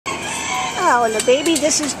Oh, and the baby,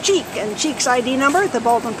 this is Cheek, and Cheek's ID number at the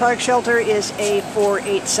Baldwin Park Shelter is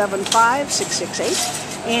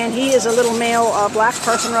A4875668, and he is a little male black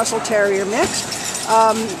Parson Russell Terrier mix.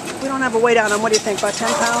 We don't have a weight on him. What do you think, about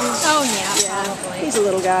 10 pounds? Oh yeah, probably. He's a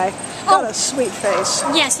little guy. Got a sweet face.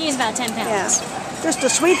 Yes, he is about 10 pounds. Yeah. Just a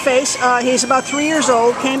sweet face. He's about 3 years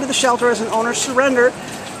old, came to the shelter as an owner surrender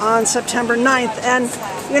on September 9th, and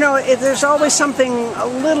you know, there's always something a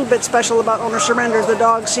little bit special about owner surrender. The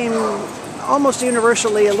dogs seem almost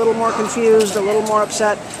universally a little more confused, a little more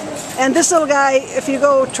upset. And this little guy, if you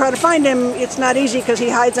go try to find him, it's not easy because he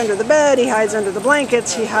hides under the bed, he hides under the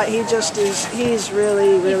blankets, he just is, he's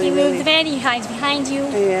really, If you move the bed, he hides behind you.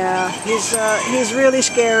 Yeah, he's really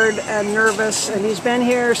scared and nervous, and he's been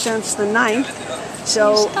here since the 9th.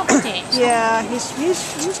 So, yeah, he's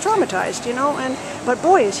traumatized, you know, but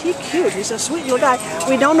boy, is he cute. He's a sweet little guy.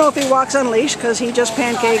 We don't know if he walks on leash because he just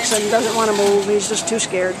pancakes and doesn't want to move. He's just too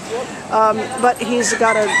scared. But he's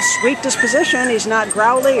got a sweet disposition. He's not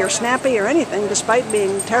growly or snappy or anything, despite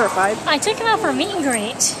being terrified. I took him out for a meet and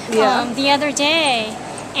greet the other day,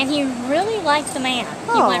 and he really liked the man.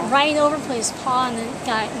 He went right over, put his paw on the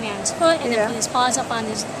man's foot, and then put his paws up on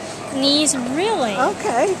his knees, and really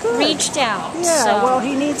reached out. Yeah, so. Well,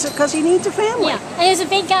 he needs it because he needs a family. Yeah, and he was a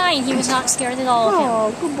big guy, and he was not scared at all of him.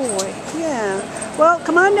 Oh, good boy. Yeah. Well,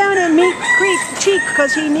 come on down and meet Cheek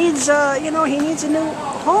because he needs, you know, he needs a new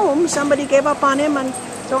home. Somebody gave up on him, and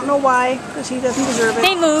don't know why, because he doesn't deserve it.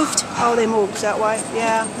 They moved. Oh, they moved. Is that why?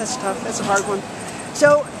 Yeah, that's tough. That's a hard one.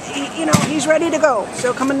 So, you know, he's ready to go.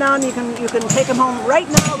 So coming down, you can take him home right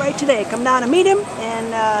now, right today. Come down and meet him,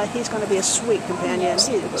 and he's going to be a sweet companion. He's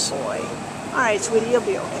a good boy. All right, sweetie, you'll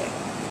be okay.